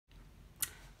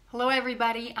Hello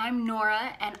everybody, I'm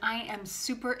Nora and I am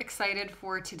super excited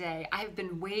for today. I've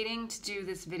been waiting to do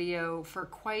this video for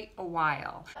quite a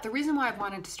while. The reason why I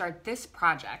wanted to start this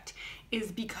project is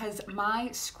because my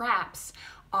scraps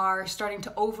are starting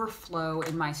to overflow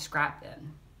in my scrap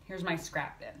bin. Here's my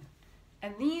scrap bin.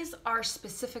 And these are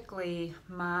specifically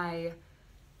my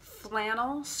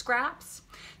flannel scraps.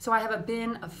 So I have a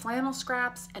bin of flannel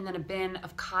scraps and then a bin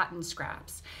of cotton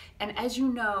scraps. And as you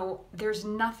know, there's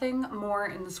nothing more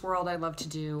in this world I love to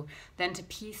do than to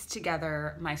piece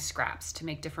together my scraps to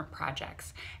make different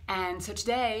projects. And so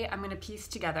today I'm going to piece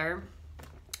together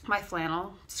my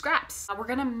flannel scraps. We're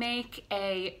gonna make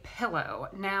a pillow.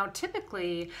 Now,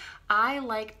 typically, I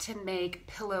like to make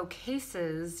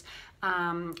pillowcases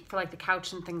for like the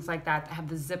couch and things like that have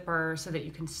the zipper so that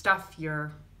you can stuff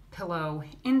your pillow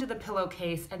into the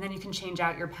pillowcase, and then you can change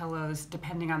out your pillows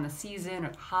depending on the season or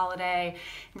the holiday.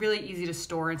 Really easy to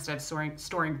store instead of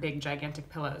storing big, gigantic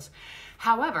pillows.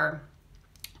 However,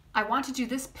 I want to do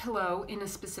this pillow in a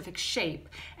specific shape,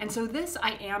 and so this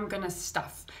I am gonna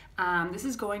stuff. This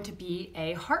is going to be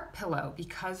a heart pillow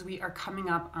because we are coming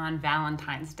up on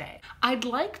Valentine's Day. I'd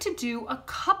like to do a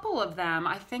couple of them.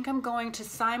 I think I'm going to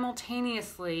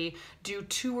simultaneously do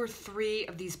 2 or 3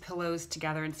 of these pillows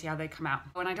together and see how they come out.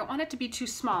 And I don't want it to be too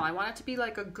small. I want it to be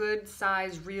like a good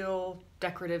size, real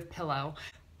decorative pillow.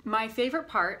 My favorite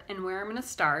part and where I'm gonna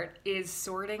start is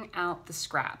sorting out the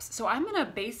scraps. So I'm gonna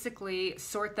basically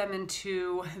sort them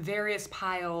into various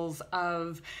piles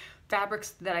of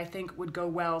fabrics that I think would go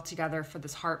well together for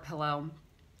this heart pillow.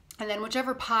 And then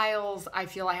whichever piles I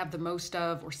feel I have the most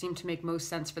of or seem to make most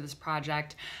sense for this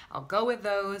project, I'll go with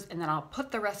those, and then I'll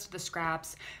put the rest of the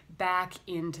scraps back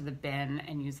into the bin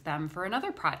and use them for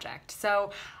another project.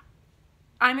 So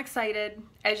I'm excited,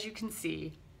 as you can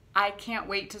see. I can't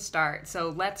wait to start,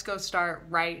 so let's go start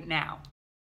right now.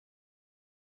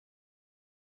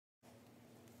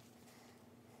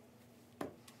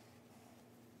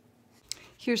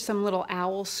 Here's some little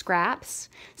owl scraps.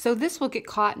 So this will get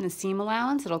caught in the seam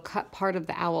allowance. It'll cut part of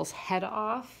the owl's head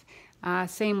off.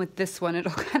 Same with this one,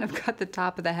 it'll kind of cut the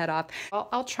top of the head off.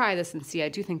 I'll try this and see. I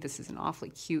do think this is an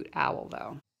awfully cute owl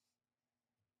though.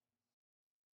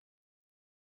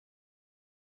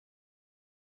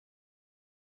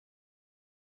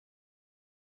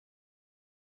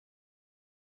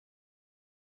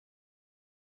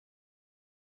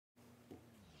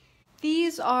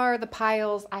 These are the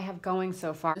piles I have going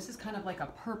so far. This is kind of like a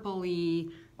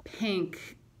purpley,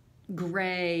 pink,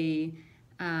 gray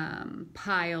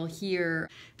pile here.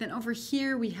 Then over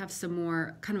here we have some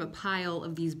more, kind of a pile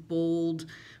of these bold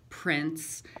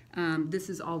prints. This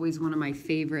is always one of my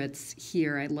favorites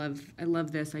here. I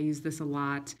love this. I use this a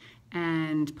lot.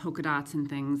 And polka dots and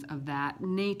things of that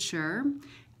nature.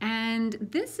 And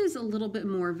this is a little bit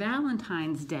more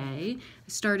Valentine's Day. I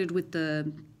started with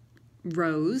the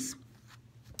rose.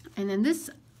 And then this,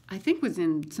 I think, was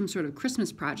in some sort of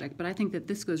Christmas project, but I think that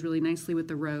this goes really nicely with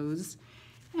the rose.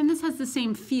 And this has the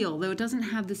same feel, though it doesn't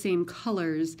have the same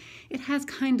colors. It has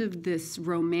kind of this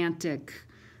romantic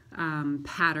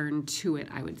pattern to it,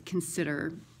 I would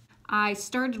consider. I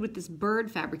started with this bird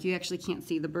fabric. You actually can't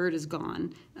see, the bird is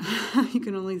gone. You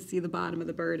can only see the bottom of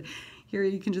the bird. Here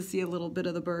you can just see a little bit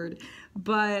of the bird.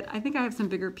 But I think I have some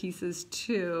bigger pieces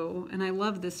too, and I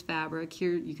love this fabric.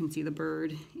 Here you can see the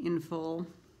bird in full.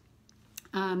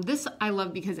 This I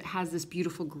love because it has this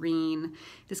beautiful green,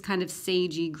 this kind of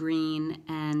sagey green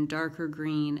and darker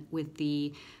green with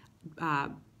the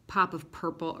pop of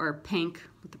purple, or pink,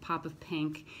 with the pop of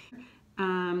pink.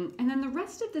 And then the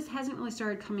rest of this hasn't really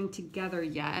started coming together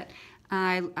yet.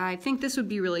 I think this would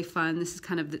be really fun. This is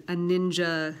kind of a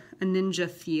ninja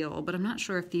feel, but I'm not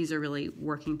sure if these are really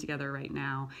working together right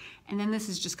now. And then this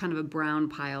is just kind of a brown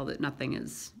pile that nothing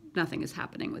is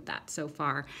happening with that so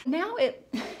far.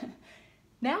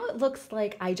 Now it looks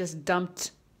like I just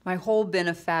dumped my whole bin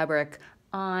of fabric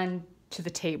onto the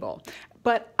table.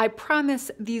 But I promise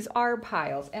these are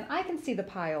piles, and I can see the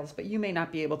piles, but you may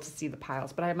not be able to see the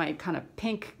piles. But I have my kind of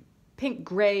pink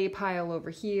gray pile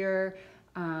over here.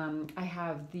 I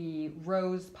have the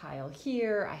rose pile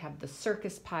here. I have the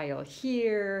circus pile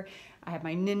here. I have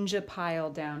my ninja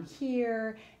pile down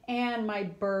here, and my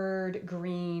bird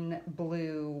green,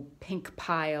 blue, pink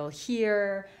pile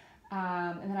here.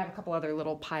 And then I have a couple other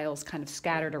little piles kind of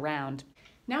scattered around.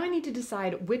 Now I need to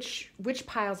decide which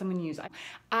piles I'm going to use.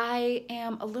 I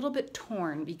am a little bit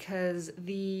torn because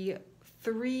the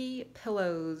three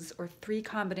pillows or three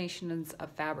combinations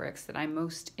of fabrics that I'm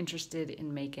most interested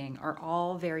in making are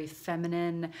all very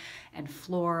feminine and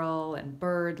floral and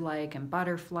bird-like and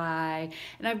butterfly.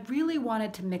 And I really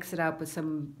wanted to mix it up with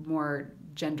some more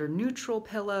gender-neutral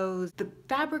pillows. The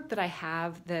fabric that I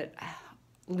have that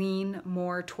lean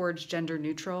more towards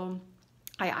gender-neutral,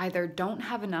 I either don't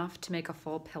have enough to make a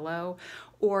full pillow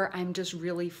or I'm just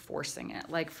really forcing it.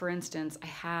 Like for instance, I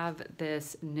have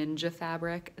this ninja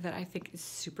fabric that I think is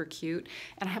super cute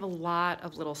and I have a lot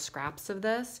of little scraps of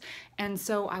this. And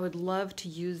so I would love to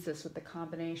use this with the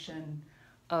combination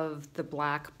of the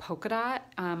black polka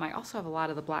dot. I also have a lot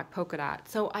of the black polka dot.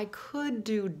 So I could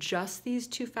do just these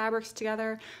two fabrics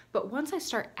together, but once I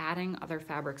start adding other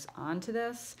fabrics onto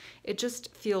this, it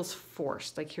just feels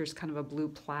forced. Like here's kind of a blue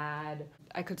plaid.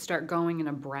 I could start going in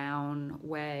a brown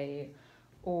way,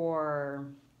 or,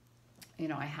 you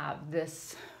know, I have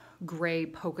this gray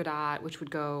polka dot, which would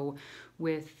go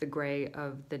with the gray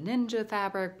of the ninja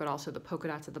fabric, but also the polka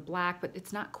dots of the black, but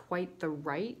it's not quite the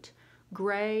right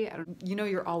gray. You know,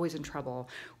 you're always in trouble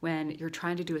when you're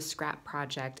trying to do a scrap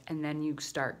project and then you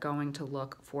start going to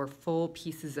look for full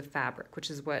pieces of fabric, which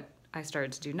is what I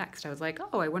started to do next. I was like,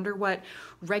 oh, I wonder what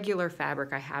regular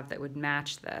fabric I have that would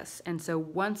match this. And so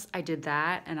once I did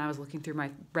that and I was looking through my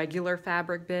regular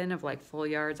fabric bin of like full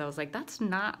yards, I was like, that's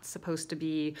not supposed to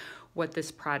be what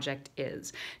this project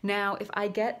is. Now, if I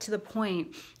get to the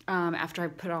point after I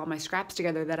put all my scraps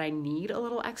together that I need a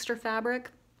little extra fabric,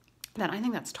 then I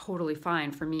think that's totally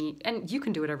fine for me, and you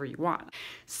can do whatever you want.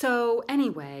 So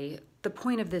anyway, the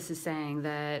point of this is saying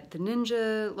that the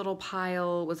ninja little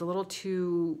pile was a little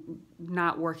too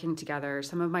not working together.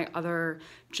 Some of my other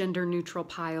gender neutral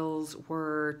piles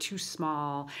were too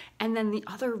small. And then the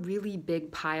other really big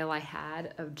pile I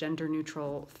had of gender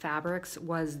neutral fabrics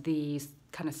was the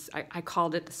kind of, I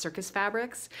called it the circus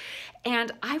fabrics.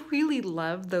 And I really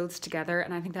love those together,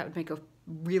 and I think that would make a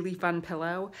really fun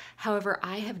pillow. However,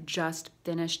 I have just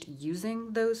finished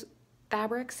using those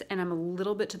fabrics and I'm a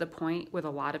little bit to the point with a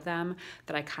lot of them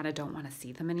that I kind of don't want to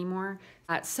see them anymore.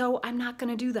 So I'm not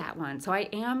going to do that one. So I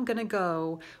am going to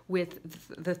go with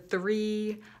the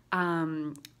three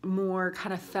more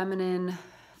kind of feminine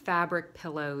fabric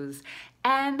pillows,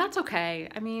 and that's okay.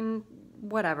 I mean,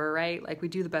 whatever, right? Like we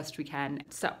do the best we can.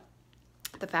 So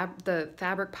the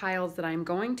fabric piles that I'm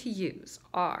going to use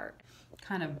are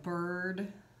kind of bird,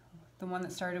 the one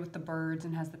that started with the birds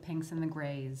and has the pinks and the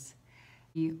grays.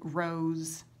 The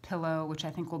rose pillow, which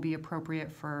I think will be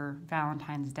appropriate for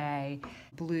Valentine's Day.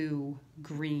 Blue,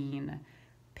 green,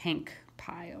 pink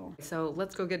pile. So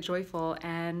let's go get joyful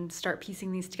and start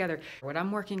piecing these together. What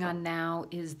I'm working on now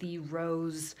is the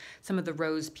rose, some of the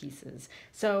rose pieces.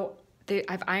 So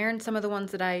I've ironed some of the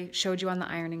ones that I showed you on the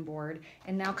ironing board,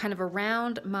 and now kind of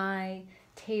around my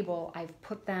table, I've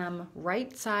put them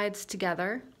right sides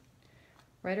together,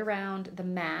 right around the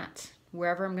mat,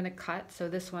 wherever I'm gonna cut. So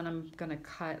this one I'm gonna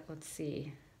cut, let's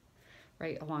see,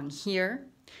 right along here.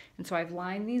 And so I've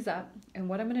lined these up, and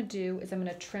what I'm gonna do is I'm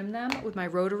gonna trim them with my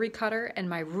rotary cutter and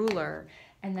my ruler,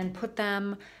 and then put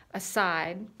them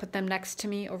aside, put them next to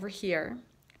me over here,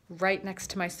 right next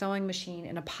to my sewing machine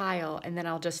in a pile, and then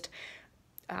I'll just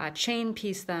chain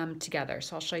piece them together.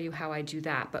 So I'll show you how I do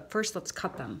that. But first, let's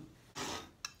cut them.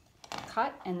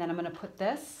 Cut, and then I'm gonna put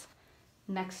this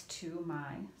next to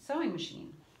my sewing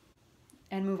machine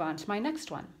and move on to my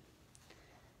next one.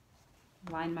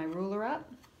 Line my ruler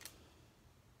up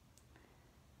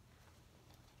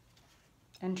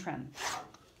and trim.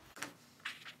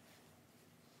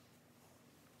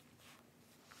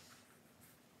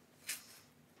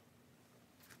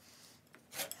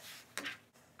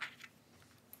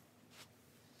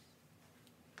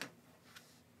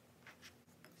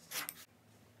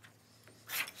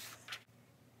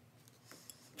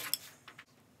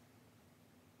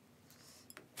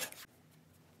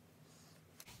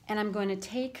 And I'm going to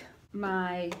take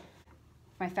my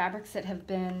fabrics that have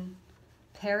been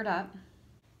paired up,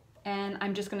 and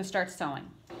I'm just going to start sewing.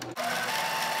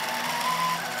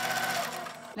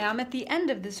 Now I'm at the end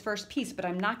of this first piece, but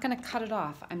I'm not going to cut it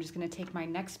off. I'm just going to take my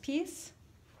next piece,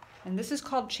 and this is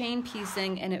called chain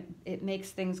piecing, and it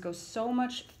makes things go so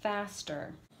much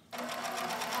faster.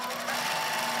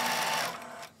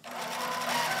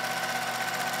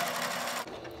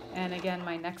 And again,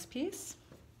 my next piece.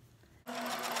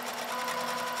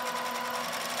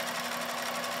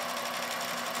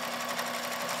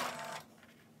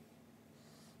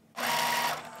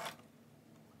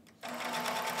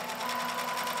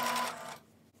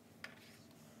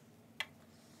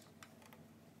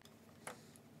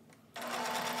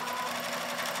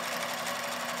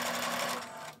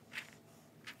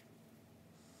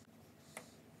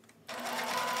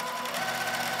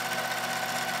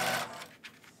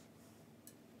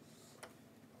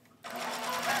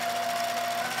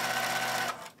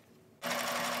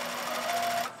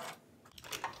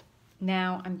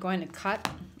 Now I'm going to cut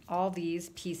all these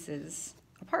pieces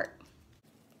apart.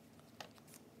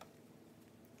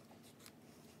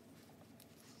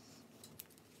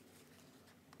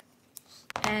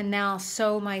 And now I'll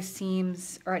sew my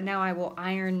seams, or now I will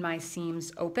iron my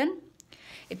seams open.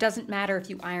 It doesn't matter if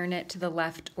you iron it to the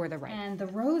left or the right. And the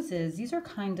roses, these are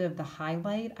kind of the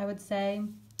highlight, I would say,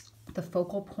 the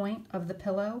focal point of the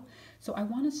pillow. So I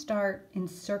want to start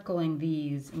encircling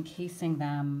these, encasing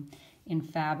them in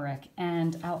fabric,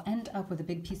 and I'll end up with a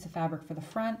big piece of fabric for the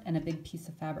front and a big piece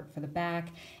of fabric for the back,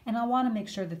 and I'll want to make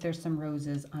sure that there's some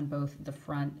roses on both the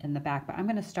front and the back, but I'm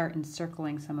going to start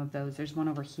encircling some of those. There's one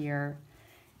over here,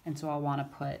 and so I'll want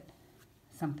to put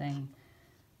something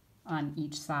on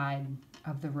each side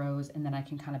of the rose, and then I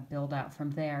can kind of build out from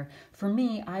there. For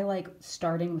me, I like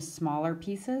starting with smaller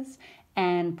pieces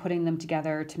and putting them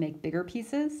together to make bigger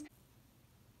pieces.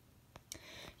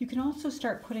 You can also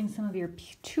start putting some of your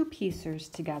two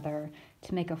piecers together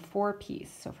to make a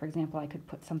 4-piece. So for example, I could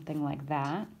put something like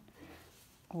that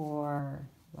or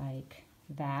like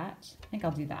that. I think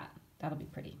I'll do that. That'll be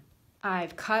pretty.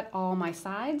 I've cut all my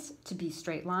sides to be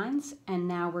straight lines, and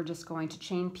now we're just going to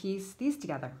chain piece these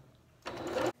together.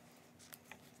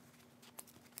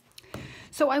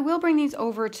 So I will bring these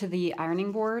over to the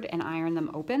ironing board and iron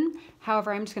them open.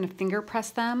 However, I'm just going to finger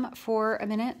press them for a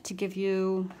minute to give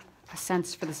you a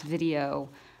sense for this video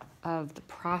of the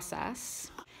process.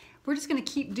 We're just going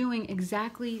to keep doing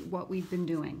exactly what we've been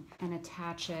doing and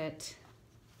attach it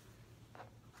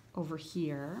over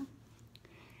here.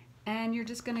 And you're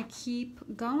just gonna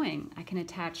keep going. I can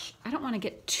attach, I don't wanna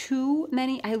get too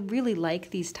many. I really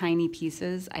like these tiny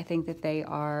pieces. I think that they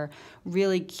are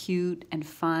really cute and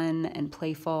fun and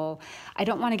playful. I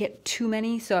don't wanna get too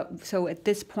many, so at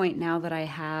this point, now that I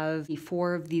have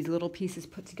 4 of these little pieces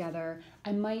put together,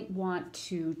 I might want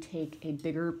to take a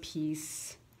bigger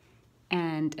piece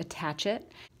and attach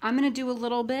it. I'm gonna do a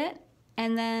little bit,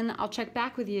 and then I'll check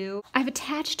back with you. I've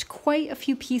attached quite a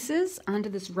few pieces onto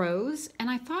this rose, and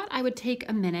I thought I would take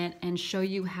a minute and show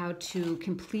you how to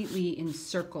completely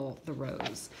encircle the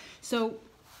rose. So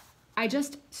I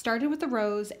just started with the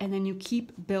rose, and then you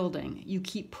keep building. You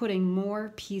keep putting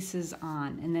more pieces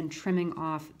on and then trimming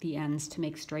off the ends to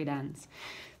make straight ends.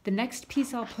 The next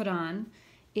piece I'll put on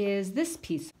is this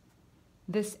piece,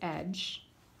 this edge.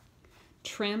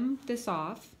 Trim this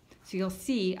off. So you'll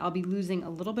see I'll be losing a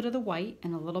little bit of the white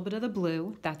and a little bit of the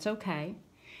blue. That's okay.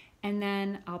 And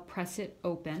then I'll press it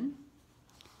open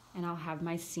and I'll have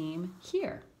my seam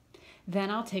here. Then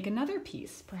I'll take another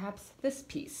piece, perhaps this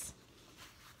piece.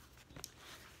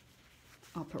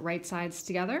 I'll put right sides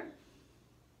together.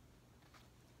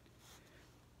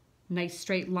 Nice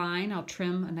straight line. I'll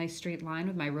trim a nice straight line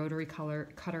with my rotary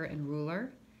cutter and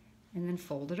ruler, and then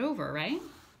fold it over, right?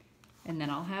 And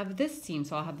then I'll have this seam,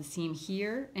 so I'll have the seam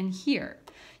here and here.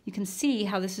 You can see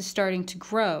how this is starting to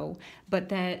grow, but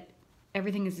that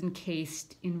everything is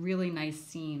encased in really nice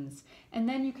seams. And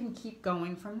then you can keep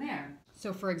going from there.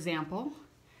 So for example,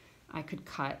 I could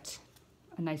cut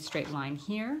a nice straight line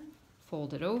here,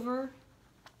 fold it over,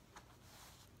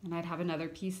 and I'd have another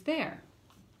piece there.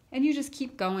 And you just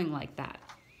keep going like that.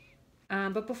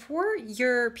 But before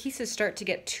your pieces start to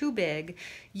get too big,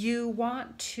 you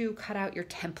want to cut out your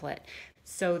template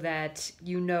so that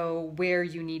you know where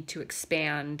you need to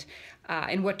expand,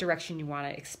 in what direction you want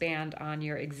to expand on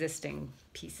your existing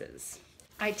pieces.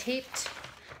 I taped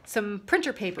some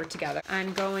printer paper together.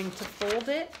 I'm going to fold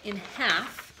it in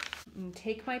half and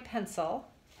take my pencil,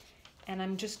 and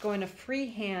I'm just going to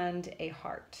freehand a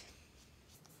heart.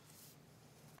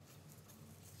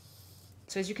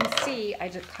 So as you can see,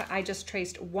 I just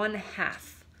traced one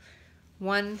half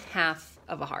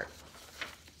of a heart.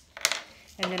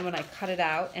 And then when I cut it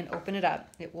out and open it up,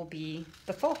 it will be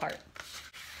the full heart.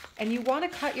 And you want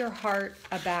to cut your heart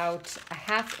about a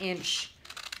 1/2 inch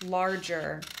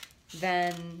larger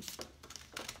than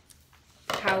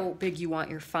how big you want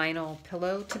your final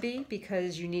pillow to be,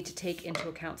 because you need to take into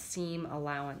account seam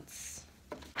allowance.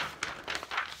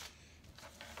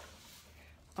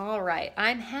 All right,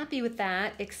 I'm happy with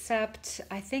that, except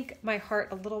I think my heart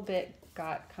a little bit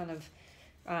got kind of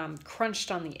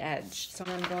crunched on the edge. So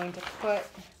I'm going to put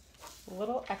a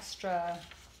little extra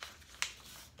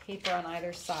paper on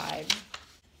either side.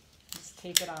 Just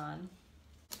tape it on.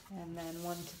 And then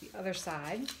one to the other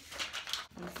side.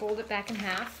 And fold it back in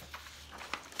half.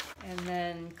 And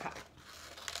then cut.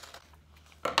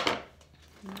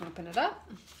 And open it up.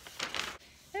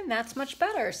 And that's much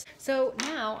better. So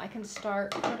now I can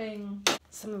start putting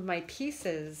some of my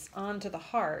pieces onto the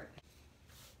heart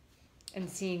and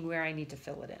seeing where I need to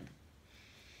fill it in.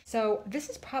 So this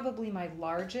is probably my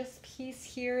largest piece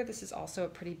here. This is also a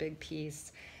pretty big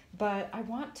piece. but I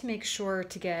want to make sure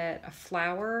to get a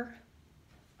flower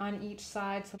on each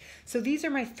side. So these are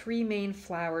my 3 main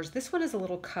flowers. This one is a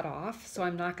little cut off, so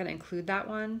I'm not going to include that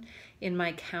one in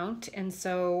my count. And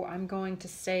so I'm going to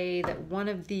say that one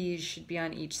of these should be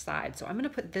on each side. So I'm going to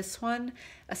put this one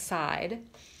aside.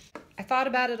 I thought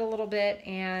about it a little bit,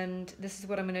 and this is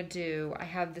what I'm going to do. I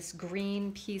have this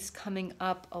green piece coming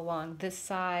up along this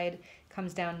side,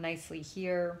 comes down nicely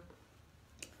here.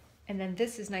 And then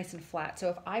this is nice and flat.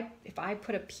 So if I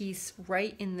put a piece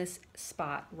right in this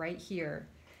spot right here,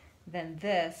 then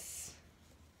this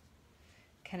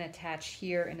can attach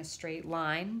here in a straight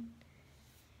line,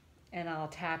 and I'll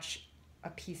attach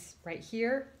a piece right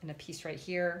here and a piece right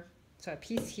here. So a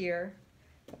piece here,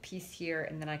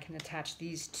 and then I can attach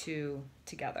these 2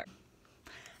 together.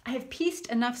 I have pieced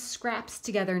enough scraps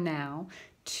together now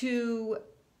to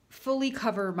fully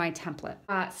cover my template.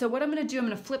 So what I'm gonna do, I'm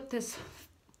gonna flip this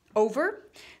over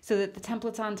so that the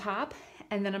template's on top,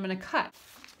 and then I'm gonna cut.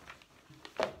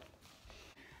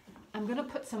 I'm gonna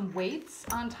put some weights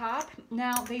on top.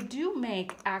 Now they do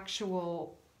make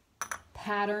actual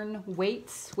pattern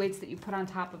weights that you put on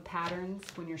top of patterns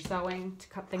when you're sewing to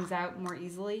cut things out more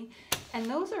easily. And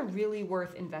those are really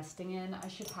worth investing in. I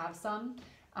should have some.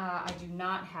 I do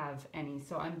not have any,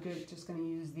 so I'm just gonna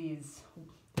use these,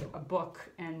 a book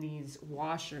and these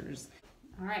washers.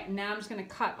 All right, now I'm just gonna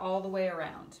cut all the way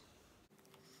around.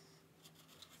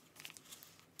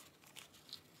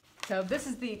 So this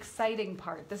is the exciting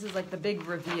part. This is like the big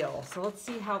reveal. So let's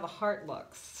see how the heart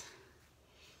looks.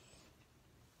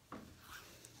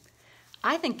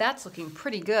 I think that's looking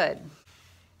pretty good.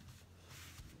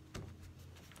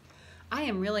 I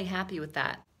am really happy with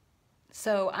that.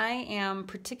 So I am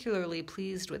particularly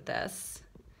pleased with this,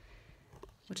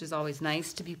 which is always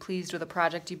nice to be pleased with a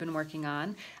project you've been working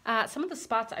on. Some of the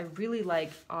spots I really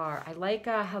like are, I like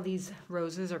how these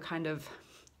roses are kind of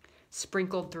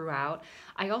sprinkled throughout.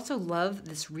 I also love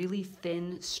this really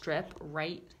thin strip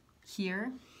right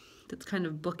here that's kind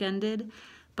of bookended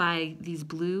by these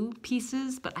blue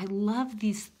pieces, but I love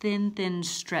these thin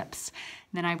strips.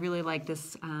 And then I really like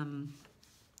this,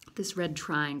 this red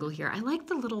triangle here. I like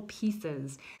the little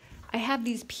pieces. I have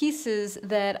these pieces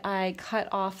that I cut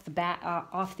off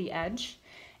the edge,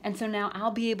 and so now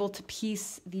I'll be able to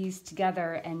piece these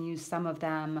together and use some of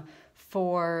them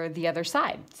for the other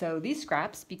side. So these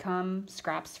scraps become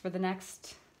scraps for the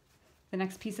next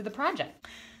piece of the project.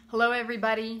 Hello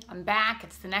everybody, I'm back.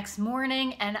 It's the next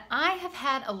morning and I have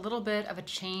had a little bit of a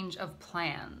change of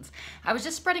plans. I was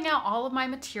just spreading out all of my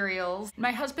materials.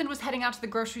 My husband was heading out to the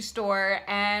grocery store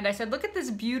and I said, look at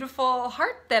this beautiful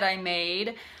heart that I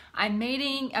made. I'm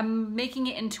making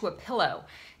it into a pillow.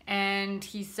 And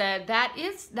he said, that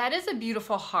is a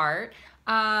beautiful heart.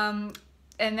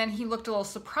 And then he looked a little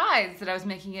surprised that I was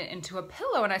making it into a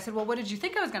pillow. And I said, well, what did you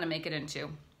think I was gonna make it into?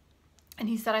 And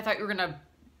he said, I thought you were gonna,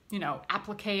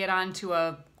 applique it onto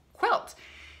a quilt.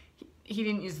 He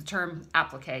didn't use the term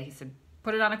applique. He said,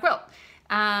 put it on a quilt.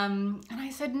 And I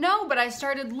said, no, but I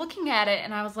started looking at it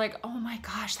and I was like, oh my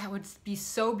gosh, that would be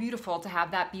so beautiful to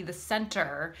have that be the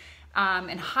center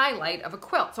and highlight of a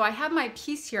quilt. So I have my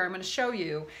piece here I'm gonna show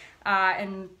you.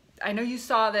 And I know you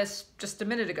saw this just a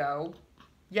minute ago,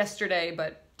 yesterday,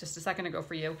 but just a second ago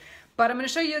for you. But I'm gonna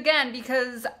show you again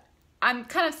because I'm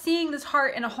kind of seeing this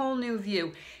heart in a whole new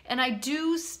view. And I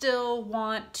do still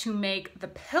want to make the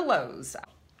pillows.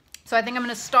 So I think I'm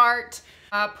gonna start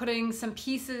putting some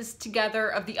pieces together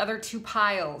of the other 2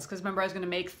 piles, because remember I was gonna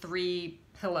make 3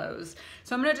 pillows.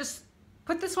 So I'm gonna just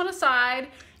put this one aside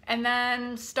and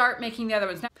then start making the other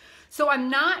ones. So I'm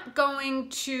not going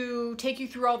to take you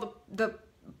through all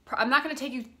I'm not going to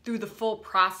take you through the full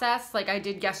process like I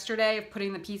did yesterday of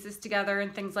putting the pieces together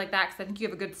and things like that, because I think you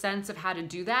have a good sense of how to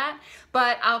do that.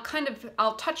 But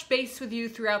I'll touch base with you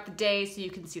throughout the day so you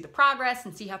can see the progress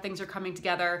and see how things are coming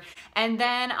together. And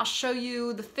then I'll show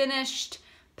you the finished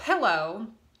pillow.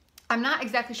 I'm not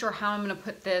exactly sure how I'm going to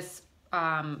put this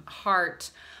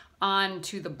heart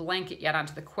onto the blanket yet,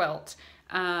 onto the quilt.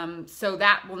 So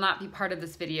that will not be part of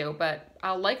this video, but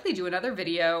I'll likely do another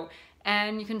video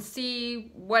and you can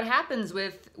see what happens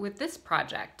with this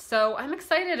project. So I'm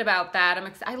excited about that.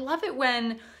 I love it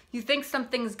when you think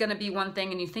something's gonna be one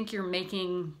thing and you think you're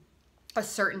making a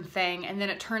certain thing and then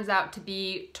it turns out to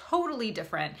be totally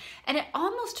different. And it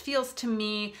almost feels to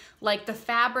me like the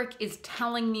fabric is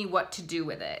telling me what to do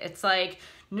with it. It's like,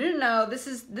 no, this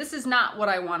is not what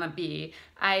I want to be.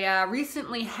 I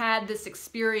recently had this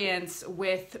experience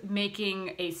with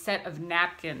making a set of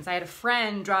napkins. I had a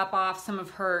friend drop off some of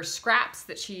her scraps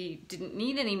that she didn't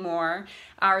need anymore,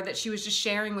 or that she was just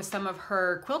sharing with some of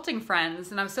her quilting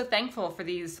friends, and I was so thankful for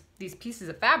these pieces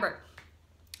of fabric.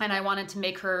 and I wanted to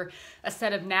make her a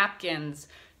set of napkins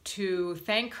to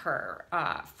thank her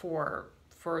for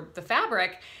the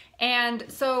fabric. And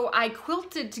so I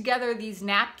quilted together these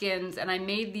napkins, and I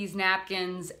made these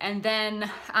napkins, and then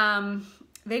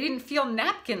they didn't feel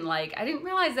napkin-like. I didn't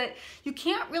realize that you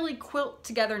can't really quilt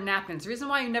together napkins. The reason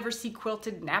why you never see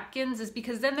quilted napkins is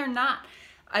because then they're not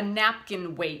a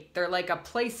napkin weight. They're like a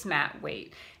placemat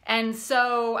weight. And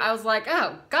so I was like,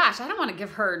 oh gosh, I don't want to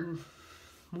give her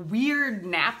weird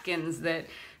napkins that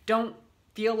don't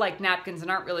feel like napkins and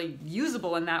aren't really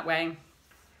usable in that way.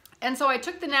 And so I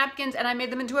took the napkins and I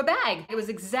made them into a bag. It was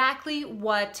exactly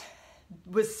what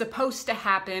was supposed to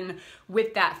happen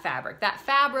with that fabric. That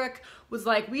fabric was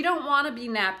like, we don't want to be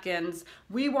napkins,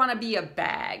 we want to be a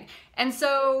bag. And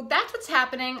so that's what's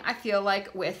happening, I feel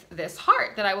like, with this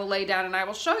heart that I will lay down and I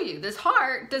will show you. This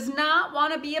heart does not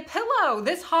want to be a pillow.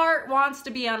 This heart wants to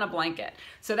be on a blanket.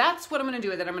 So that's what I'm going to do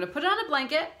with it. I'm going to put it on a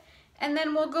blanket, and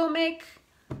then we'll go make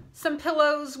some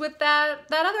pillows with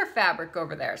that other fabric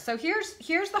over there. So here's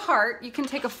the heart. You can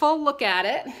take a full look at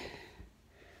it.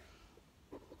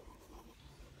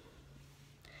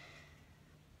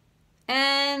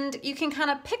 And you can kind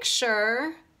of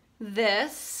picture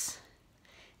this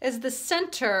as the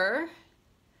center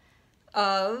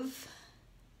of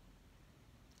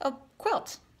a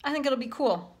quilt. I think it'll be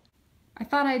cool. I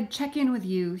thought I'd check in with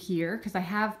you here because I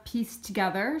have pieced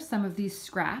together some of these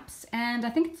scraps, and I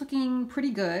think it's looking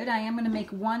pretty good. I am going to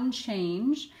make one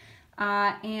change,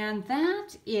 and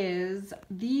that is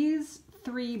these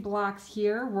 3 blocks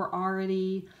here were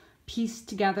already pieced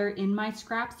together in my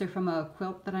scraps. They're from a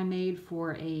quilt that I made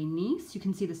for a niece. You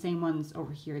can see the same ones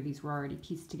over here. These were already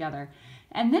pieced together.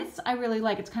 And this I really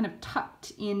like. It's kind of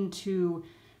tucked into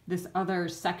this other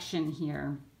section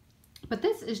here. But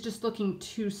this is just looking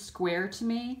too square to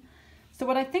me. So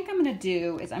what I think I'm going to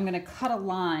do is I'm going to cut a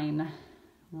line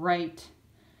right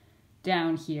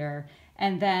down here,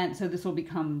 and then so this will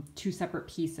become 2 separate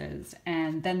pieces,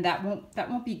 and then that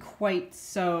won't be quite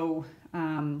so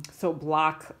so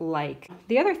block-like.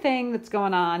 The other thing that's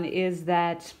going on is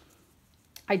that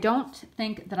I don't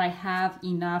think that I have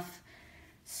enough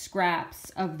scraps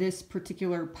of this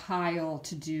particular pile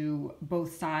to do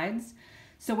both sides.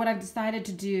 So what I've decided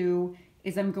to do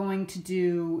is I'm going to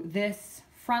do this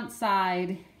front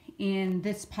side in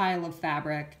this pile of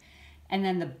fabric, and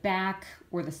then the back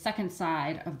or the second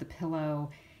side of the pillow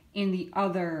in the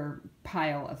other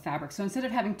pile of fabric. So instead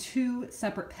of having 2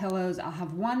 separate pillows, I'll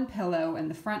have one pillow, and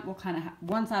the front will kind of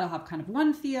one side will have kind of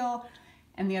one feel,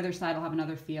 and the other side will have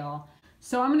another feel.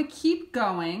 So I'm going to keep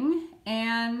going,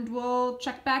 and we'll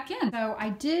check back in. So I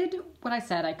did what I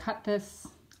said. I cut this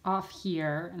off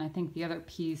here, and I think the other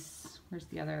piece, where's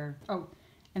the other, oh,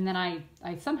 and then I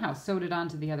somehow sewed it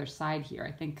onto the other side here,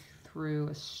 I think through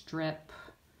a strip.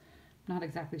 I'm not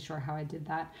exactly sure how I did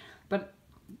that, but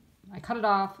I cut it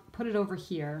off, put it over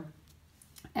here,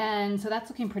 and so that's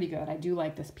looking pretty good. I do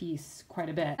like this piece quite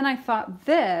a bit. And I thought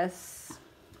this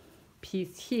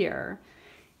piece here,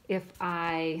 if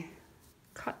I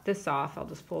cut this off, I'll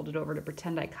just fold it over to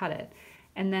pretend I cut it,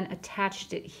 and then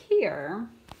attached it here,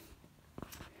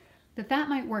 that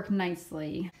might work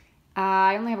nicely.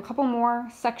 I only have a couple more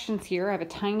sections here. I have a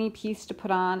tiny piece to put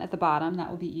on at the bottom. That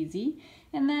will be easy.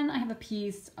 And then I have a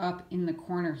piece up in the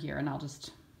corner here, and I'll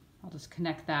just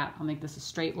connect that. I'll make this a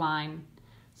straight line.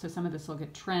 So some of this will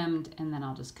get trimmed, and then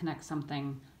I'll just connect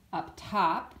something up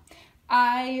top.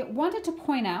 I wanted to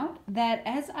point out that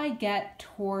as I get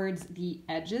towards the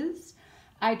edges,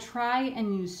 I try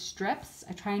and use strips.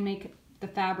 I try and make the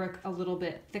fabric a little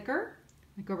bit thicker.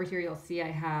 Like over here, you'll see I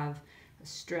have a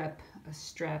strip.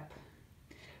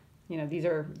 You know, these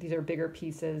are bigger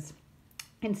pieces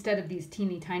instead of these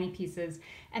teeny tiny pieces.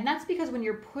 And that's because when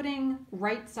you're putting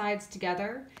right sides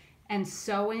together and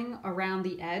sewing around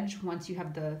the edge, once you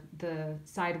have the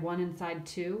side 1 and side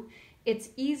 2, it's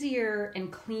easier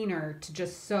and cleaner to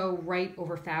just sew right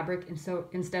over fabric, and so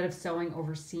instead of sewing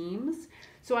over seams.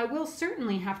 So I will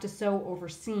certainly have to sew over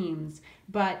seams,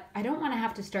 but I don't want to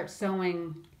have to start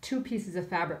sewing 2 pieces of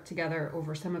fabric together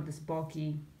over some of this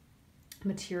bulky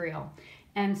material.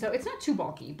 And so it's not too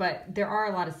bulky, but there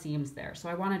are a lot of seams there. So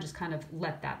I want to just kind of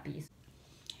let that be.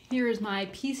 Here is my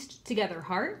pieced together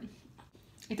heart.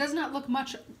 It does not look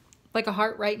much like a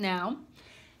heart right now,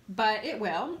 but it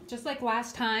will. Just like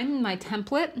last time, my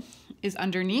template is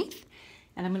underneath,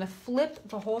 and I'm going to flip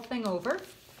the whole thing over.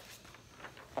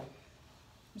 I'm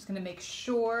just going to make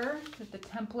sure that the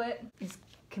template is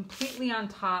completely on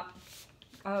top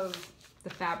of the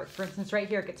fabric. For instance, right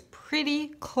here, it gets pretty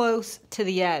close to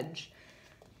the edge,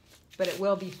 but it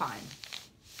will be fine.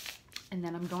 And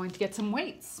then I'm going to get some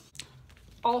weights.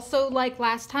 Also, like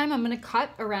last time, I'm gonna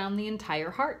cut around the entire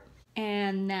heart.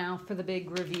 And now for the big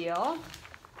reveal.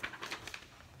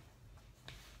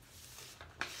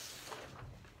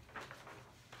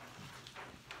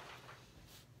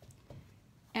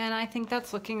 And I think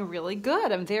that's looking really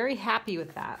good. I'm very happy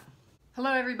with that.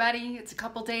 Hello everybody, it's a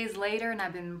couple days later and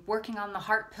I've been working on the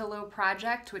heart pillow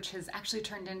project, which has actually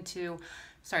turned into,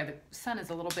 sorry, the sun is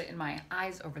a little bit in my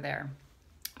eyes over there.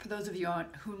 For those of you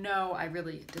who know, I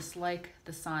really dislike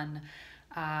the sun.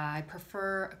 I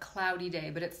prefer a cloudy day,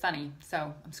 but it's sunny,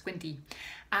 so I'm squinty.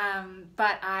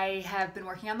 But I have been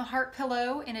working on the heart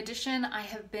pillow. In addition, I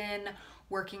have been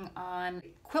working on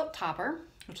quilt topper,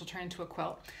 which will turn into a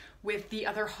quilt, with the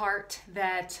other heart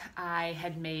that I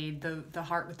had made, the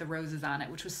heart with the roses on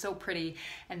it, which was so pretty.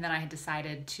 And then I had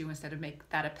decided to, instead of make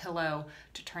that a pillow,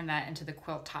 to turn that into the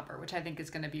quilt topper, which I think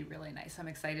is gonna be really nice. I'm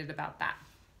excited about that.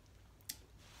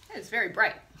 It's very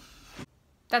bright.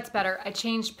 That's better. I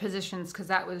changed positions because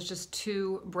that was just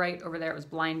too bright over there. It was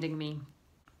blinding me.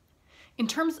 In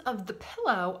terms of the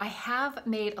pillow, I have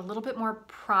made a little bit more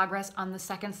progress on the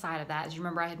second side of that. As you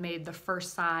remember, I had made the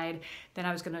first side, then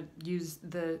I was gonna use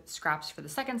the scraps for the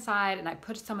second side, and I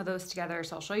put some of those together,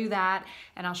 so I'll show you that,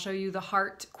 and I'll show you the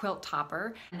heart quilt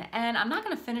topper. And I'm not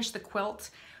gonna finish the quilt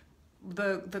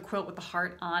with the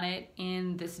heart on it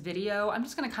in this video. I'm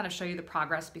just gonna kind of show you the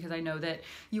progress because I know that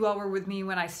you all were with me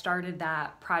when I started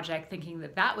that project thinking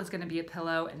that that was gonna be a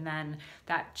pillow, and then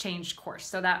that changed course.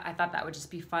 So that I thought that would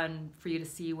just be fun for you to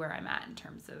see where I'm at in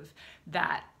terms of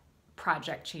that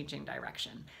project changing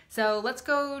direction. So let's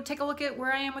go take a look at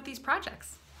where I am with these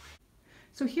projects.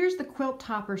 So here's the quilt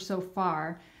topper so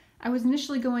far. I was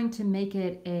initially going to make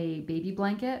it a baby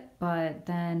blanket, but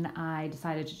then I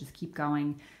decided to just keep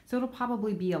going. So it'll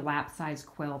probably be a lap size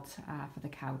quilt for the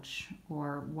couch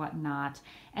or whatnot.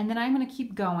 And then I'm gonna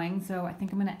keep going. So I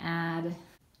think I'm gonna add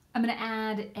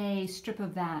a strip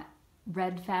of that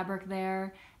red fabric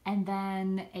there, and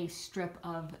then a strip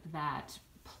of that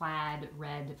plaid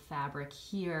red fabric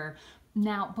here.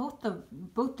 Now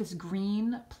both this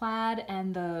green plaid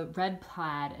and the red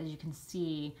plaid, as you can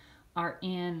see, are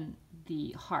in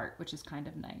the heart, which is kind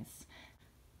of nice.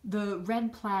 The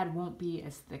red plaid won't be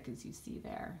as thick as you see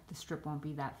there. The strip won't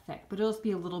be that thick, but it'll just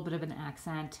be a little bit of an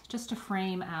accent just to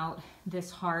frame out this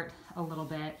heart a little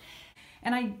bit.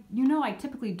 And I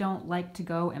typically don't like to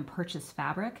go and purchase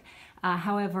fabric.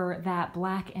 However, that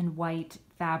black and white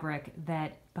fabric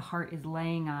that the heart is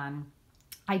laying on,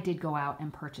 I did go out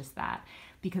and purchase that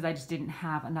because I just didn't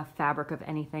have enough fabric of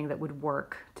anything that would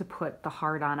work to put the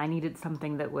heart on. I needed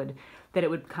something that it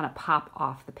would kind of pop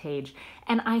off the page.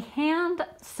 And I hand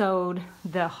sewed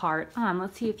the heart on.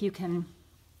 Let's see if you can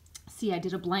see. I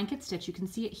did a blanket stitch. You can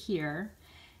see it here.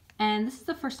 And this is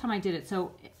the first time I did it,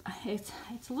 so it's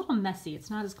a little messy. It's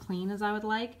not as clean as I would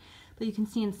like, but you can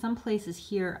see in some places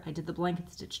here I did the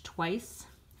blanket stitch twice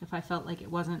if I felt like it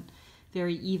wasn't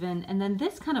very even. And then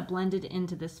this kind of blended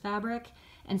into this fabric,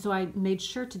 and so I made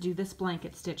sure to do this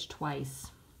blanket stitch twice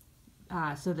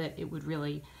so that it would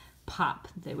really pop.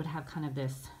 It would have kind of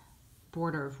this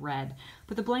border of red.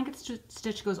 But the blanket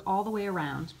stitch goes all the way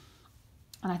around,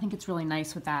 and I think it's really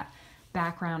nice with that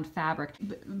background fabric.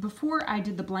 Before I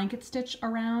did the blanket stitch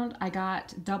around, I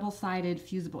got double-sided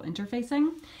fusible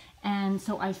interfacing, and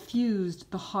so I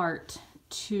fused the heart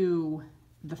to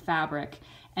the fabric,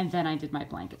 and then I did my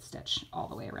blanket stitch all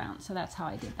the way around. So that's how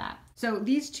I did that. So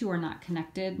these two are not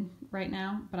connected right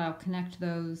now, but I'll connect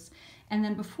those. And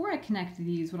then before I connect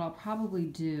these, what I'll probably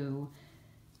do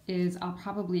is I'll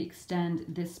probably extend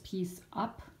this piece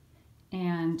up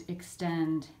and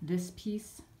extend this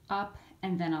piece up,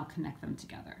 and then I'll connect them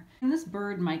together. And this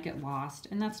bird might get lost,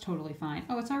 and that's totally fine.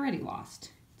 Oh, it's already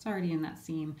lost. It's already in that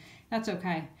seam. That's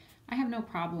okay. I have no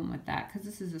problem with that because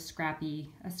this is a scrappy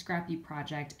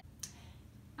project.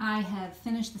 I have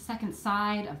finished the second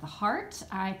side of the heart.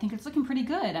 I think it's looking pretty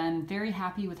good. I'm very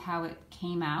happy with how it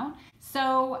came out.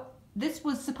 So this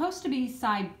was supposed to be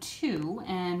side 2,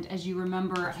 and as you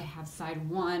remember, I have side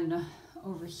 1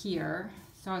 over here.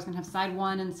 So I was gonna have side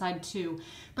 1 and side 2.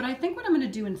 But I think what I'm gonna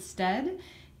do instead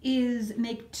is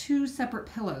make 2 separate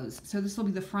pillows. So this will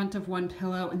be the front of one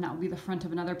pillow, and that will be the front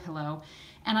of another pillow.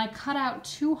 And I cut out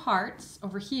 2 hearts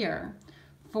over here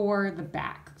for the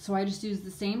back. So I just used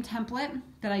the same template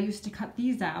that I used to cut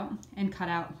these out and cut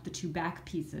out the 2 back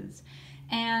pieces.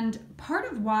 And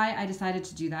part of why I decided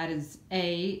to do that is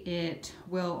A, it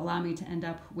will allow me to end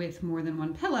up with more than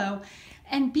one pillow,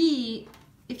 and B,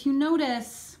 if you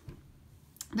notice,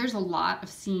 there's a lot of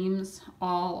seams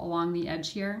all along the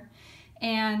edge here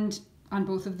and on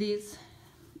both of these.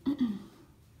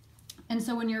 And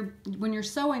so when you're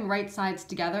sewing right sides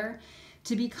together,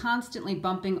 to be constantly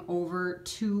bumping over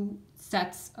 2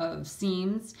 sets of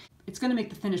seams. It's going to make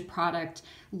the finished product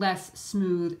less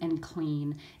smooth and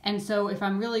clean. And so if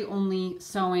I'm really only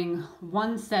sewing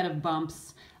 1 set of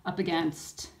bumps up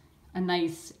against a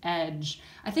nice edge,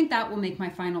 I think that will make my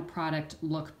final product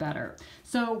look better.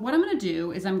 So what I'm going to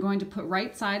do is I'm going to put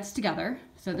right sides together.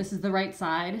 So this is the right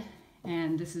side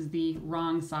and this is the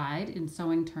wrong side in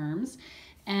sewing terms.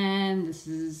 And this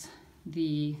is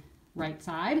the right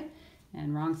side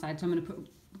and wrong side. So I'm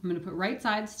going to put right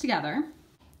sides together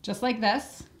just like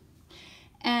this.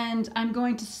 And I'm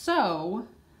going to sew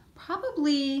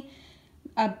probably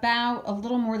about a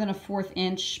little more than a 1/4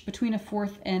 inch, between a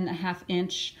 1/4 and a 1/2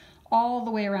 inch, all the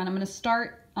way around. I'm going to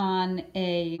start on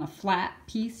a flat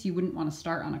piece. You wouldn't want to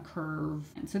start on a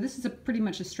curve. And so this is pretty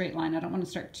much a straight line. I don't want to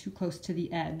start too close to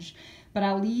the edge, but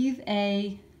I'll leave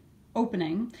a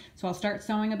opening. So I'll start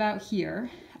sewing about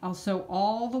here. I'll sew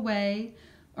all the way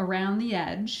around the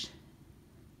edge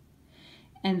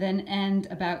and then end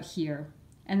about here.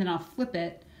 And then I'll flip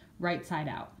it right side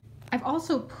out. I've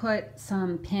also put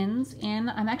some pins in.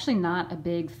 I'm actually not a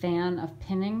big fan of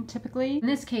pinning typically. In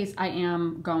this case, I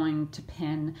am going to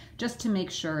pin just to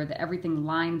make sure that everything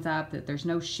lines up, that there's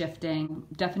no shifting.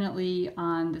 Definitely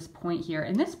on this point here.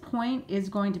 And this point is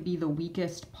going to be the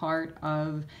weakest part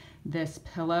of this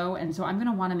pillow. And so I'm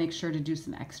gonna wanna make sure to do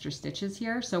some extra stitches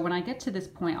here. So when I get to this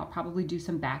point, I'll probably do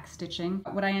some back stitching.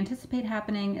 What I anticipate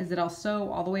happening is that I'll sew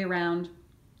all the way around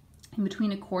in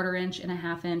between a 1/4 inch and a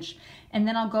 1/2 inch, and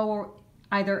then I'll go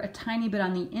either a tiny bit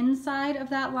on the inside of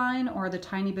that line or the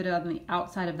tiny bit on the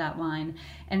outside of that line,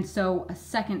 and sew a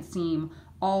second seam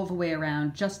all the way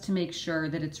around just to make sure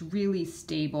that it's really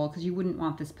stable, because you wouldn't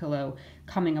want this pillow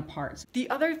coming apart. The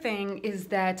other thing is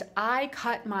that I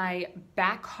cut my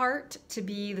back heart to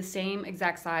be the same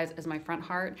exact size as my front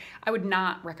heart. I would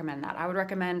not recommend that. I would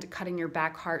recommend cutting your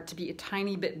back heart to be a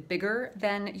tiny bit bigger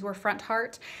than your front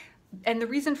heart. And the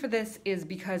reason for this is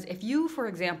because if you, for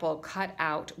example, cut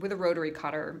out with a rotary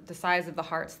cutter the size of the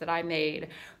hearts that I made,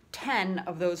 10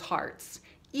 of those hearts,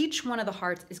 each one of the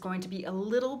hearts is going to be a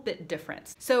little bit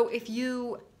different. So if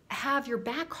you have your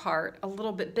back heart a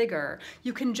little bit bigger,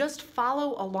 you can just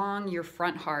follow along your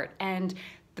front heart and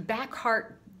the back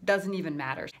heart doesn't even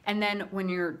matter. And then when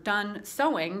you're done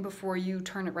sewing, before you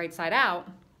turn it right side out,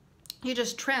 you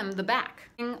just trim the back.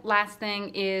 Last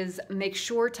thing is make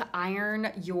sure to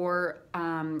iron your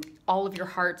all of your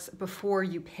hearts before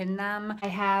you pin them. I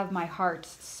have my hearts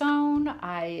sewn.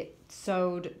 I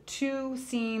sewed 2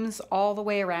 seams all the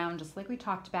way around, just like we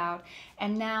talked about.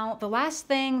 And now the last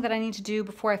thing that I need to do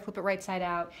before I flip it right side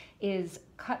out is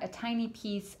cut a tiny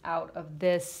piece out of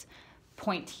this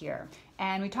point here.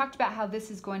 And we talked about how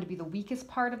this is going to be the weakest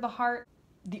part of the heart.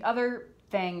 The other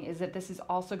thing is that this is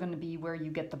also going to be where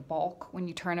you get the bulk when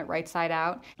you turn it right side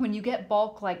out. When you get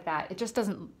bulk like that, it just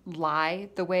doesn't lie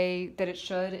the way that it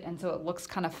should, and so it looks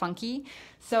kind of funky.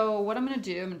 So what I'm going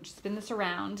to do, I'm going to spin this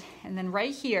around, and then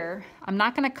right here, I'm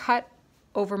not going to cut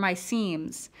over my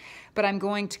seams, but I'm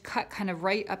going to cut kind of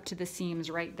right up to the seams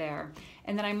right there.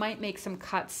 And then I might make some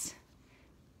cuts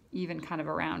even kind of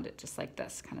around it, just like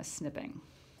this, kind of snipping.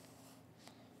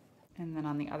 And then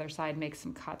on the other side, make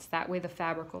some cuts. That way the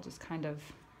fabric will just kind of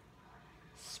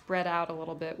spread out a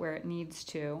little bit where it needs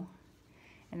to.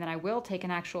 And then I will take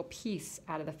an actual piece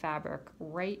out of the fabric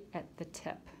right at the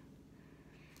tip.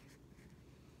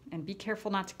 And be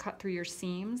careful not to cut through your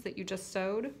seams that you just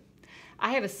sewed.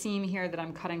 I have a seam here that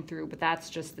I'm cutting through, but that's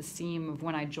just the seam of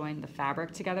when I joined the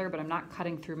fabric together, but I'm not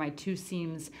cutting through my 2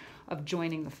 seams of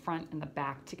joining the front and the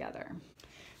back together.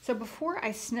 So before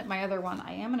I snip my other one,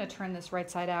 I am going to turn this right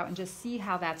side out and just see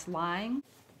how that's lying.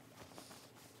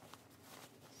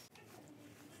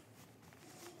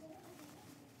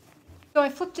 So I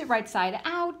flipped it right side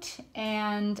out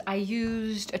and I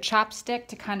used a chopstick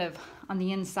to kind of, on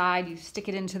the inside, you stick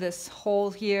it into this hole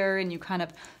here and you kind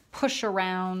of push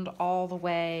around all the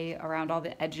way, around all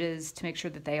the edges to make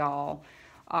sure that they all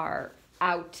are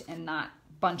out and not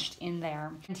bunched in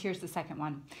there. And here's the second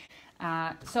one.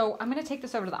 So I'm going to take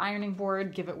this over to the ironing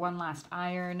board, give it one last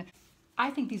iron.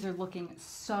 I think these are looking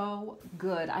so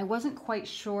good. I wasn't quite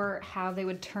sure how they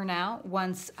would turn out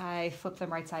once I flip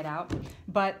them right side out,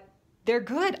 but they're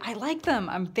good. I like them.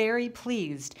 I'm very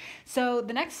pleased. So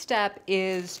the next step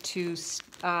is to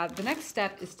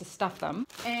stuff them.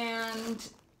 And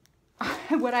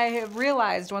what I have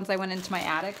realized once I went into my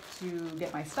attic to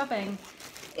get my stuffing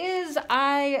is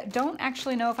I don't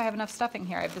actually know if I have enough stuffing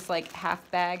here. I have this like half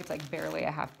bag. It's like barely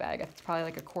a half bag. It's probably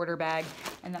like a 1/4 bag.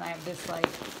 And then I have this like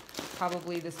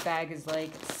probably this bag is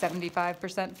like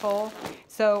 75% full.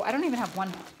 So I don't even have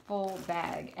one full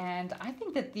bag. And I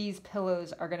think that these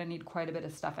pillows are gonna need quite a bit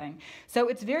of stuffing. So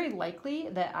it's very likely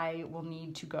that I will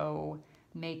need to go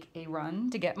make a run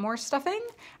to get more stuffing,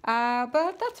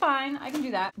 but that's fine, I can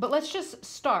do that. But let's just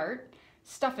start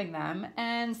stuffing them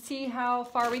and see how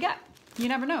far we get. You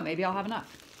never know, maybe I'll have enough.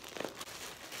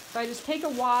 So I just take a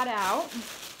wad out,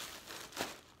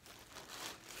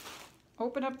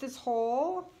 open up this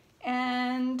hole,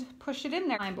 and push it in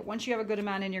there. But once you have a good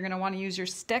amount in, you're gonna wanna use your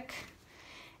stick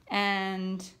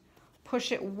and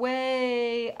push it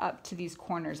way up to these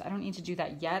corners. I don't need to do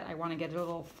that yet. I wanna get it a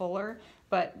little fuller,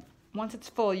 but once it's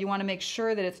full, you wanna make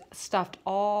sure that it's stuffed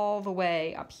all the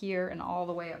way up here and all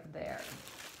the way up there.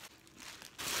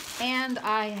 And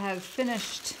I have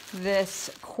finished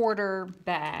this quarter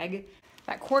bag.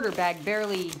 That quarter bag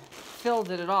barely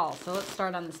filled it at all. So let's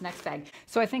start on this next bag.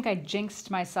 So I think I jinxed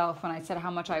myself when I said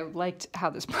how much I liked how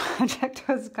this project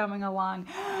was coming along.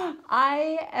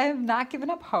 I have not given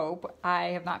up hope. I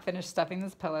have not finished stuffing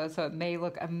this pillow, so it may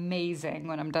look amazing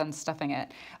when I'm done stuffing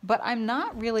it. But I'm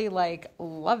not really like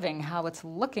loving how it's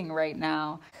looking right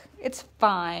now. It's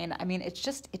fine. I mean, it's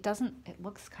just, it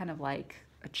looks kind of like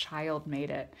a child made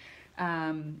it.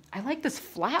 I like this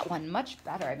flat one much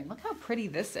better. I mean, look how pretty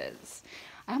this is.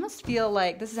 I almost feel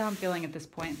like, this is how I'm feeling at this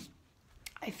point.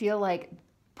 I feel like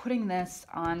putting this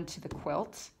onto the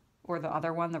quilt, or the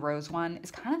other one, the rose one,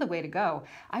 is kind of the way to go.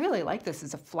 I really like this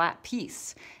as a flat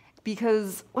piece,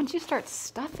 because once you start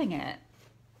stuffing it,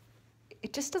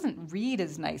 it just doesn't read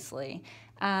as nicely.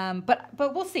 But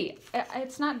we'll see.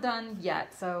 It's not done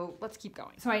yet, so let's keep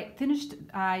going. So I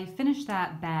finished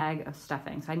that bag of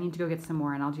stuffing, so I need to go get some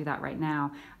more, and I'll do that right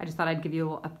now. I just thought I'd give you a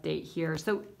little update here.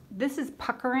 So this is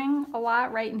puckering a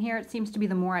lot right in here. It seems to be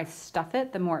the more I stuff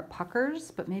it, the more it puckers,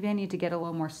 but maybe I need to get a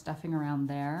little more stuffing around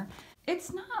there.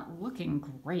 It's not looking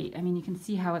great. I mean, you can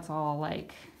see how it's all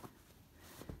like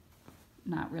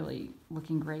not really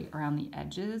looking great around the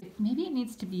edges. Maybe it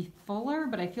needs to be fuller,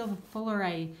 but I feel the fuller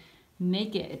I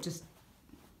make it, it just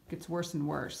gets worse and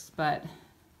worse. But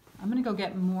I'm gonna go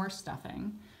get more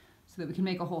stuffing so that we can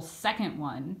make a whole second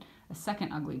one, a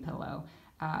second ugly pillow.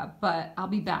 But I'll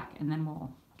be back and then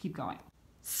we'll keep going.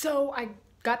 So I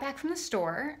got back from the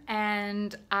store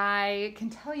and I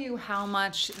can tell you how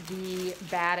much the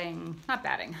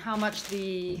how much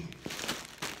the,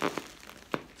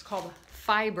 it's called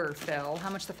fiber fill,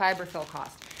 how much the fiber fill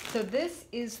cost. So this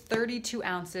is 32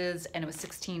 ounces and it was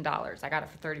 $16. I got it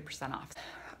for 30% off.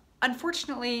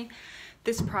 Unfortunately,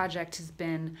 this project has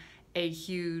been a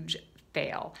huge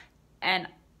fail and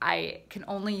I can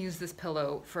only use this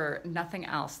pillow for nothing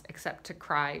else except to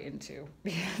cry into,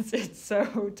 because it's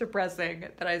so depressing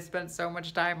that I spent so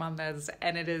much time on this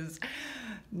and it is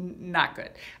not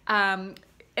good. And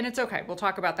it's okay, we'll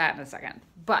talk about that in a second.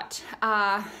 But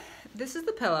this is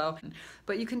the pillow,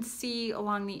 but you can see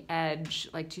along the edge,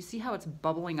 like, do you see how it's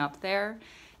bubbling up there?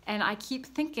 And I keep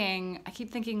thinking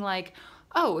like,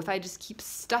 oh, if I just keep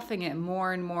stuffing it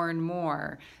more and more and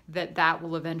more, that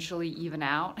will eventually even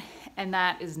out. And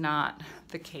that is not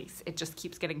the case. It just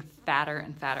keeps getting fatter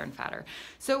and fatter and fatter.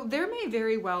 So there may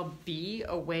very well be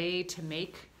a way to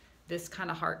make this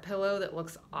kind of heart pillow that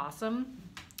looks awesome.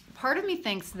 Part of me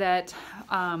thinks that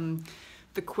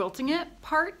the quilting it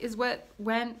part is what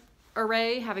went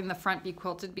array, having the front be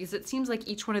quilted, because it seems like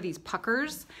each one of these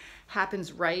puckers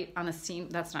happens right on a seam.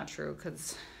 That's not true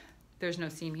because there's no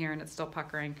seam here and it's still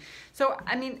puckering. So,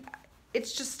 I mean,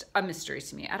 it's just a mystery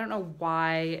to me. I don't know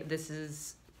why this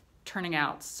is turning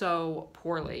out so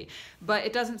poorly, but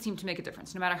it doesn't seem to make a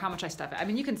difference no matter how much I stuff it. I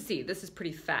mean, you can see this is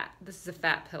pretty fat. This is a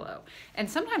fat pillow. And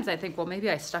sometimes I think, well, maybe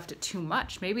I stuffed it too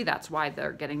much. Maybe that's why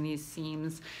they're getting these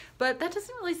seams, but that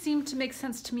doesn't really seem to make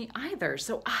sense to me either.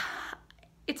 So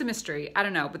it's a mystery. I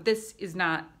don't know, but this is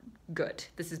not good.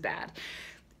 This is bad.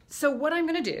 So what I'm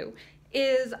gonna do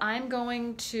is I'm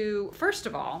going to, first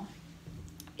of all,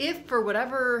 if for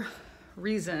whatever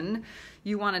reason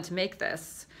you wanted to make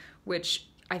this, which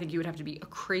I think you would have to be a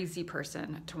crazy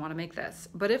person to want to make this,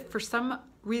 but if for some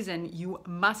reason you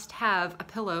must have a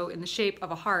pillow in the shape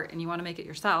of a heart and you want to make it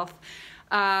yourself,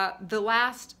 the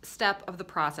last step of the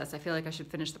process, I feel like I should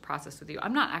finish the process with you.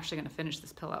 I'm not actually going to finish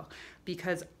this pillow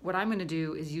because what I'm going to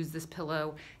do is use this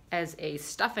pillow as a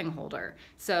stuffing holder.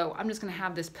 So I'm just going to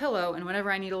have this pillow, and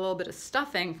whenever I need a little bit of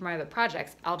stuffing for my other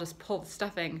projects, I'll just pull the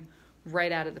stuffing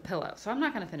right out of the pillow. So I'm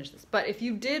not going to finish this. But if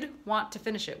you did want to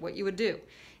finish it, what you would do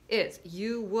is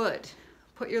you would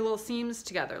put your little seams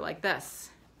together like this.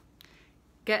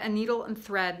 Get a needle and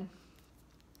thread,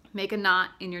 make a knot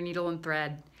in your needle and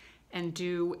thread, and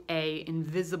do a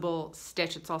invisible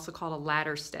stitch. It's also called a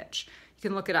ladder stitch. You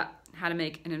can look it up, how to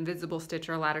make an invisible stitch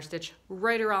or a ladder stitch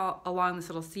right along this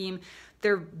little seam.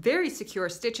 They're very secure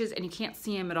stitches and you can't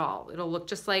see them at all. It'll look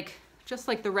just like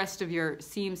the rest of your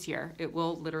seams here. It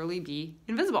will literally be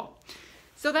invisible.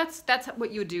 So that's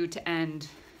what you would do to end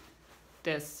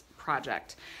this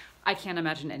project. I can't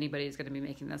imagine anybody's gonna be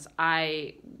making this.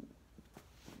 I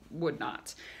would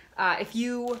not. If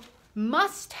you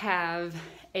must have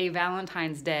a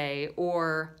Valentine's Day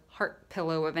or heart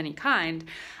pillow of any kind,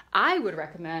 I would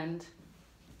recommend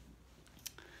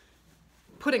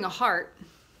putting a heart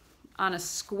on a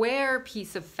square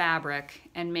piece of fabric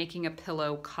and making a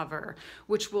pillow cover,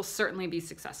 which will certainly be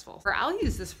successful. Or I'll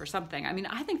use this for something. I mean,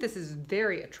 I think this is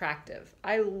very attractive.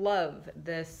 I love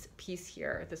this piece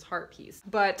here, this heart piece,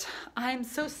 but I'm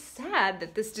so sad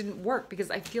that this didn't work because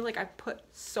I feel like I put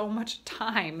so much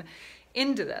time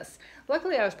into this.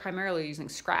 Luckily, I was primarily using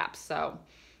scraps, so,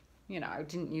 you know, I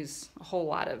didn't use a whole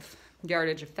lot of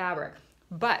yardage of fabric.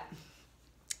 But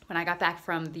when I got back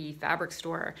from the fabric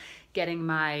store getting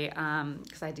my,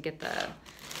 because I had to get the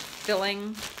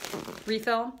filling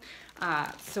refill,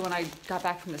 so when I got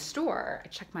back from the store, I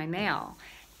checked my mail,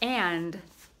 and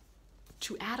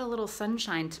to add a little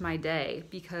sunshine to my day,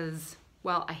 because,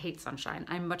 well, I hate sunshine.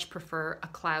 I much prefer a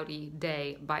cloudy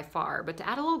day by far, but to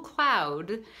add a little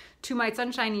cloud to my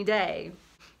sunshiny day,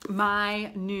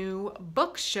 my new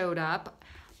book showed up.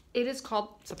 It is called,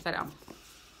 it's upside down.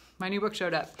 My new book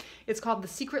showed up. It's called The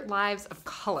Secret Lives of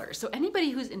Color. So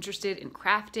anybody who's interested in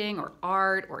crafting or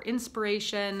art or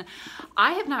inspiration,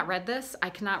 I have not read this. I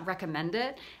cannot recommend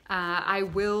it. I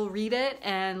will read it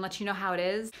and let you know how it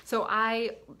is. So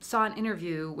I saw an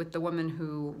interview with the woman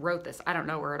who wrote this. I don't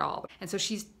know her at all. And so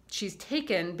she's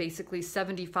taken basically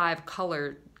 75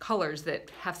 colors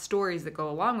that have stories that go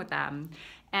along with them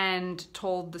and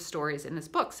told the stories in this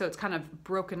book. So it's kind of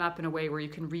broken up in a way where you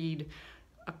can read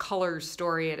a color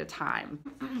story at a time.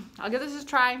 I'll give this a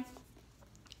try.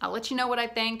 I'll let you know what I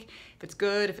think, if it's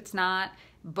good, if it's not,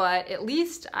 but at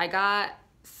least I got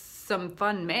some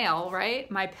fun mail, right?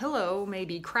 My pillow may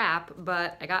be crap,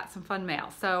 but I got some fun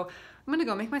mail. So I'm gonna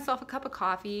go make myself a cup of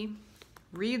coffee,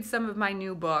 read some of my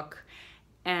new book,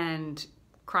 and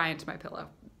cry into my pillow.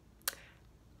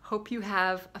 Hope you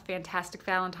have a fantastic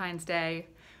Valentine's Day,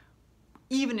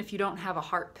 even if you don't have a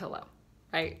heart pillow,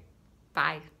 right?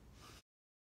 Bye.